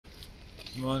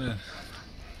Morning.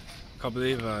 Can't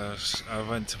believe I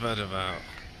went to bed about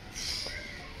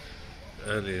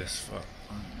early as fuck,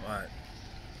 like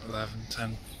 11,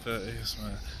 10:30 or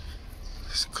something.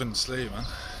 Just couldn't sleep, man,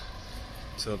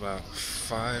 till about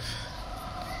 5.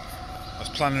 I was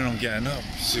planning on getting up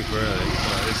super early,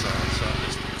 but it's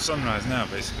sunrise now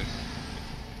basically.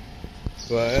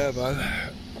 But yeah,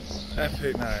 man,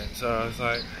 epic night. So I was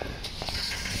like,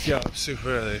 get up super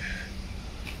early.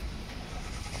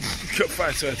 Got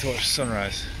 5:30 to watch the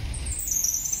sunrise.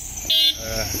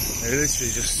 It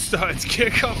literally just started to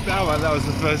kick off now, man. That was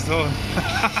the first horn.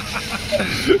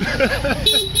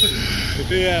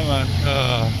 Yeah, man.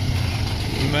 Oh,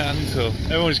 mental.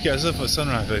 Everyone just gets up at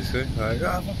sunrise, basically. Like,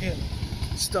 oh, fuck it.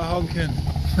 Start honking.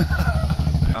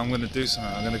 I'm gonna do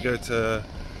something. I'm gonna go to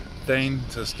Dane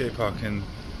to a skate park, and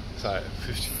it's like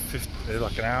 50,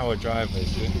 like an hour drive,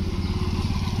 basically.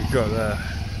 We got there.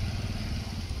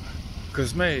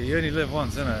 Because, mate, you only live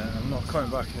once, innit? I'm not coming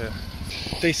back here.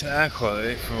 Decent air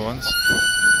quality for once. Yeah.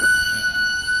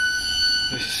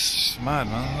 It's just mad,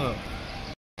 man, look.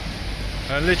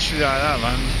 And literally like that,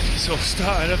 man. It's all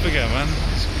starting up again, man.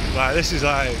 It's like, this is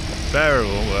like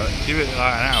bearable, but give it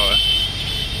like an hour,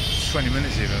 20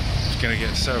 minutes even, it's gonna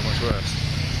get so much worse.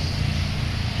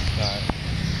 Like,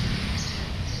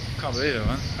 can't believe it,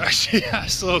 man. Actually, I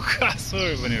saw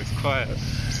it when it was quiet.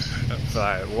 For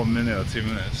like 1 minute or 2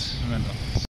 minutes.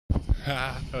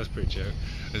 That was pretty joke.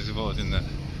 I just walked in there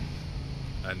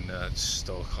and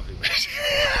stole a coffee, basically.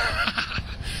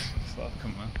 Fuck,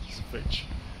 come on, it's a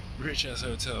rich ass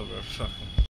hotel, bro. Fuck.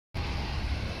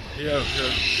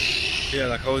 Yeah,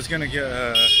 like I was gonna get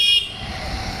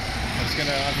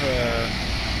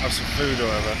have some food or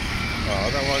whatever. Oh,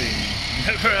 that was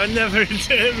I never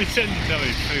intended to tell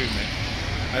me food, mate.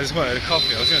 I just wanted a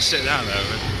coffee. I was gonna sit down there,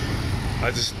 but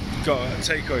I just got a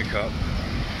takeaway cup,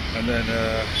 and then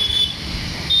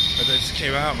it just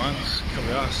came out, man. Can't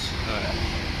be arsed.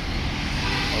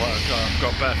 I've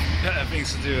got better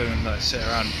things to do than like sit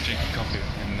around drinking coffee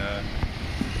in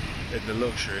the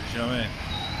luxury. Do you know what I mean?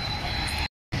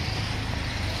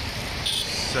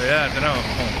 So yeah, I don't know what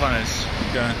my plan is.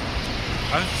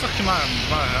 I fucking might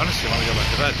honestly want to go back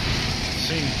to bed.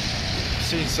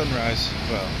 Seen sunrise.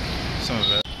 Well, some of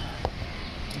it.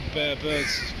 Bare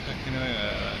birds pecking away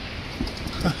there.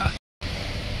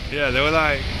 Yeah, they were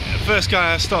like, the first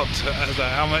guy I stopped, I was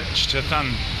like, how much to Than?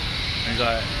 And he's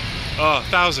like, oh,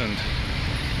 1,000.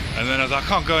 And then I was like, I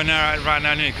can't go in there right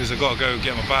now because I've got to go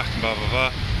get my back and blah blah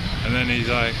blah. And then he's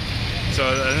like,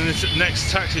 and then the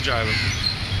next taxi driver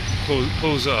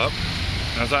pulls up,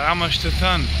 and I was like, how much to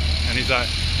Than? And he's like,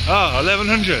 oh,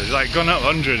 1,100. It's like gone up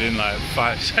 100 in like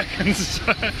 5 seconds.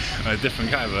 A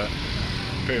different guy, but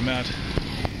pretty mad.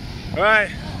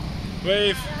 Alright,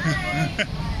 wave.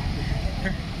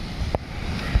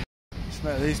 Just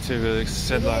met these two really,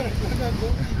 said like,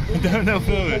 don't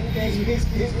film it.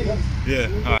 Yeah,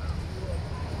 alright.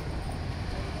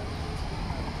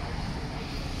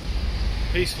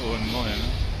 Peaceful in the morning,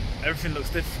 huh? Everything looks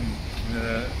different in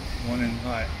the morning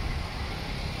light.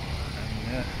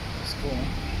 And yeah, it's cool, man.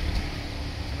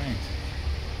 I mean,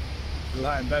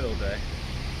 lie in bed all day.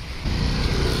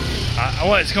 I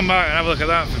wanted to come back and have a look at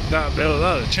that building,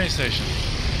 the train station.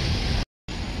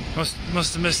 Must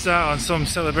have missed out on some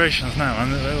celebrations now, man.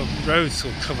 The road's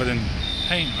all covered in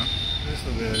paint, man. This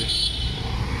will be early.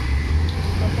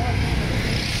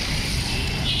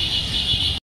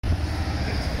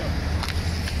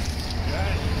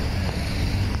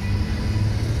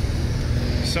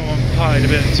 Someone partied a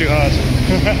bit too hard.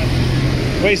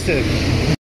 Wasted.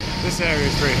 This area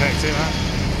is pretty hectic, man.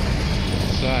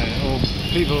 Like, all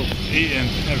people eating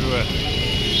everywhere.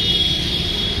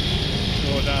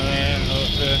 All down there, all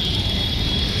up there.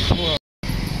 Whoa.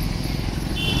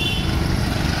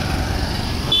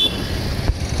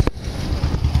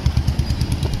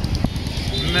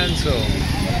 Mental.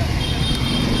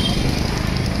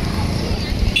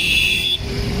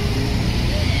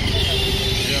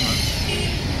 Yeah, man.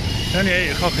 It's only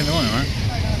 8 o'clock in the morning, man.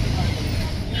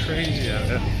 Crazy out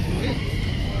there.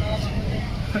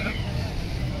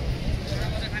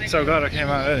 So glad I came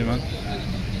out early, man.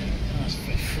 That's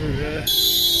through there.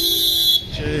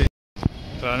 Jeez.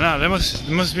 But no, they must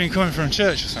have been coming from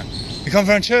church or something. You come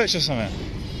from church or something?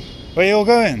 Where are you all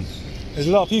going? There's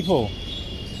a lot of people.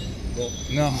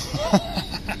 No.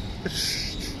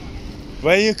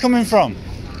 Where are you coming from?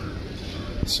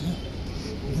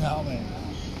 No, mate.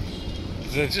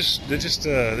 They're just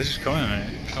coming,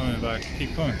 mate. Coming back.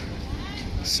 Keep coming.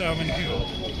 So many people.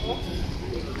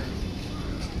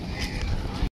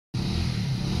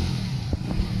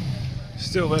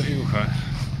 Still where people come.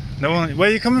 No one. Where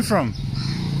are you coming from?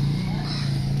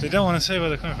 They don't want to say where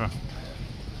they're coming from.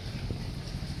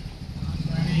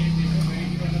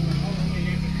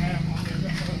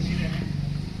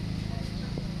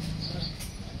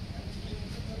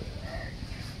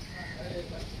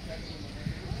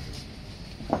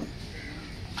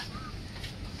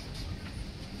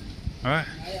 Alright,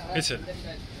 hit it.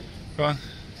 Go on.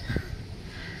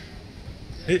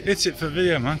 Hit it for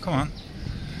video, man, come on.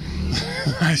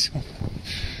 Nice one.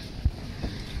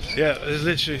 Yeah, there's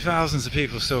literally thousands of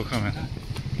people still coming.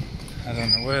 I don't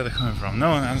know where they're coming from.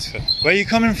 No one answered. Where are you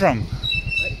coming from?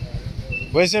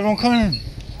 Where's everyone coming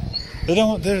from? They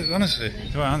don't, honestly,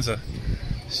 they won't answer.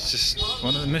 It's just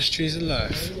one of the mysteries of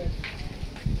life.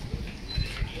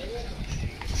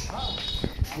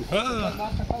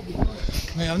 Oh.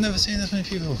 Mate, I've never seen this many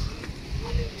people.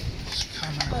 Just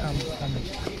come.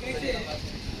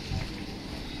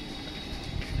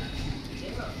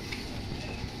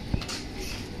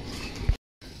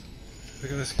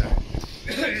 Look at this guy.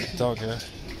 Dog here.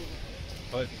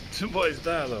 What is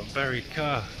that, little buried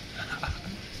car?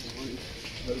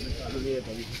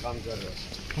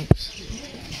 Oops.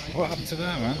 What happened to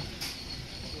that, man?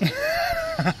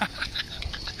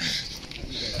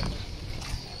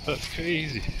 That's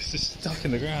crazy. It's just stuck in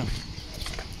the ground.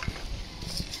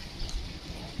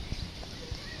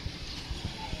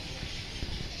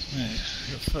 Mate,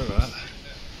 I got a photo of that.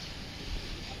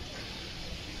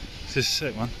 This is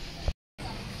sick, man.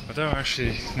 I don't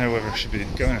actually know whether I should be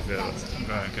going a bit. I'm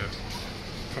going to go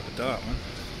proper dark, man.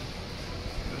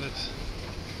 Look at this.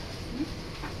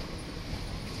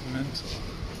 Mental.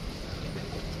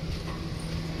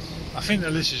 I think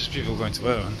that this is just people going to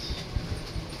work, man.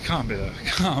 Can't be though,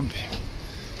 can't be.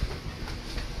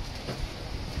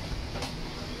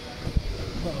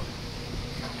 Whoa.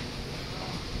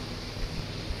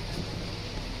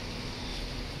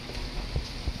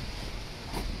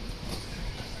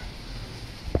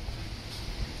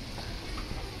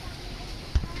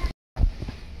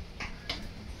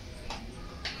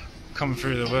 Coming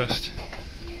through the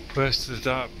worst of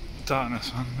the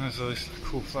darkness, man. There's all these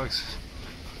cool flags,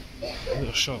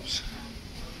 little shops.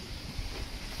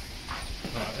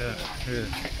 Oh, yeah, yeah.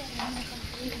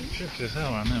 Tricky as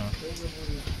hell around there, man.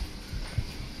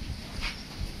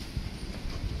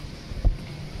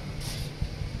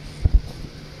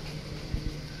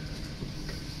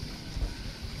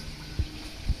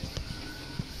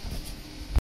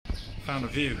 Found a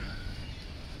view.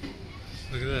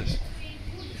 Look at this.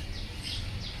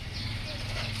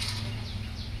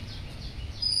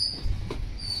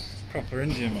 Proper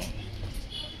Indian, mate.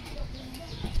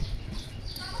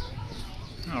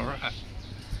 Alright.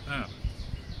 Oh.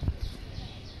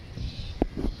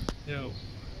 Yo.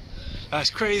 That's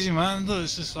crazy, man. Look,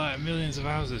 it's just like millions of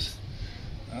houses.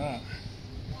 Ah.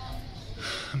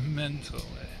 Mental,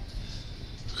 mate.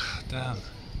 God damn.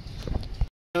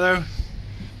 Hello.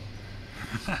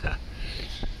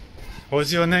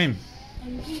 What's your name?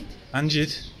 Anjit.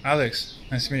 Anjit. Alex.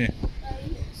 Nice to meet you.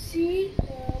 See,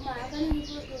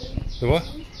 The what?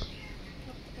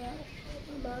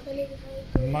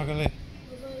 Magali.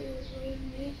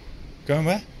 Going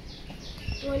where?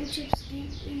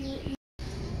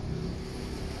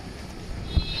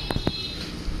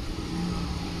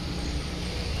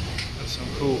 That's some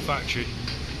cool factory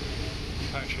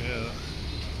here.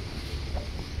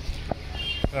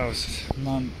 That was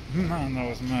man, that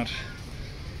was mad.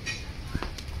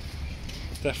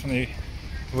 Definitely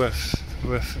worth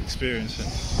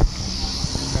experiencing.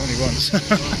 Only once. I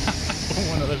don't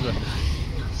want to live there.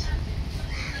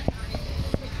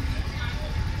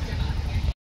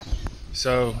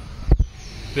 So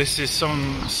this is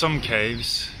some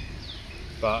caves,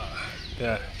 but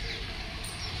yeah,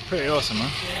 pretty awesome,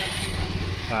 man.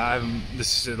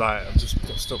 This is like I've just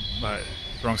got stuck like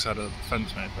wrong side of the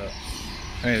fence, mate. But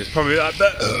anyway, there's probably like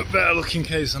better looking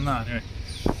caves than that. Anyway.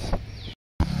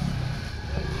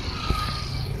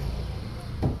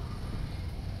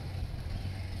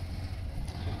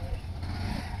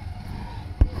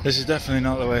 This is definitely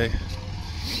not the way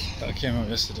that I came up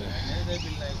yesterday.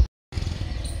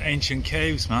 Ancient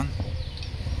caves, man.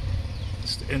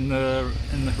 Just in the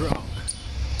rock.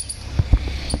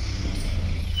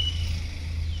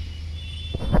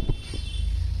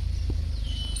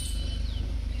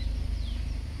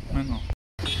 Mental.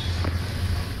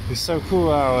 It's so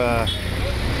cool how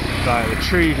like the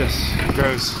tree just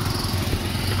grows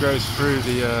through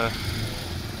the.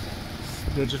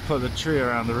 They just put the tree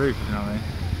around the roof, you know what I mean?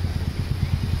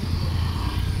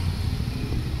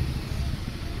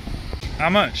 How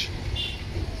much?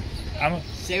 How much?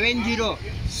 70.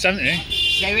 70?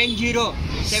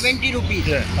 70 rupees.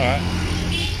 Yeah, alright.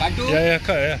 Katu? Yeah,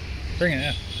 cut it, yeah. Bring it,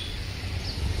 yeah.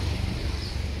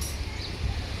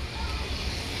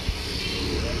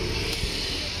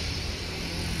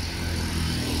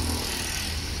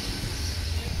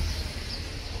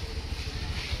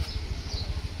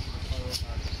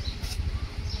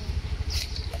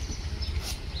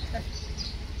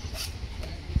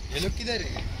 ये लोग किधर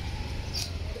है?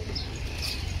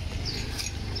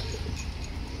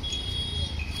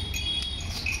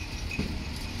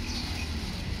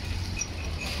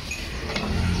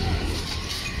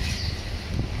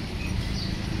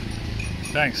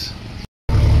 Thanks.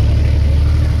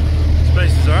 This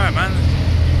place is alright, man.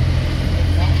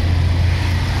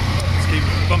 Just keep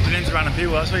bumping into random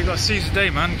people. That's what you got to seize the day,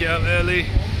 man. Get up early.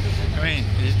 I mean,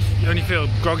 you only feel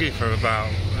groggy for about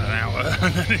an hour,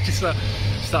 and then it just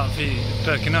start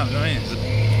perking up. You know what I mean?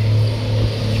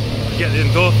 You get the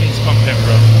endorphins pumping,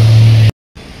 bro.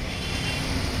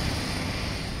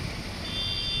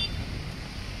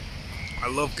 I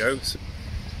love goats.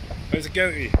 Where's a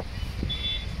goatie?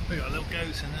 We got little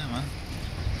goats in there, man.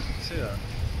 See that?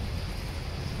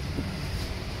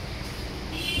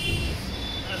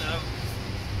 Hello.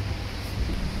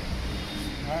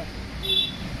 Right.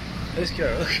 Let's go.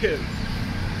 Look at him.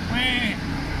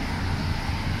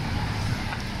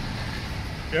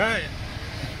 You right?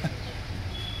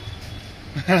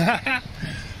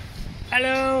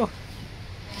 Hello.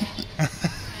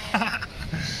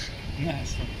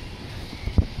 Nice one.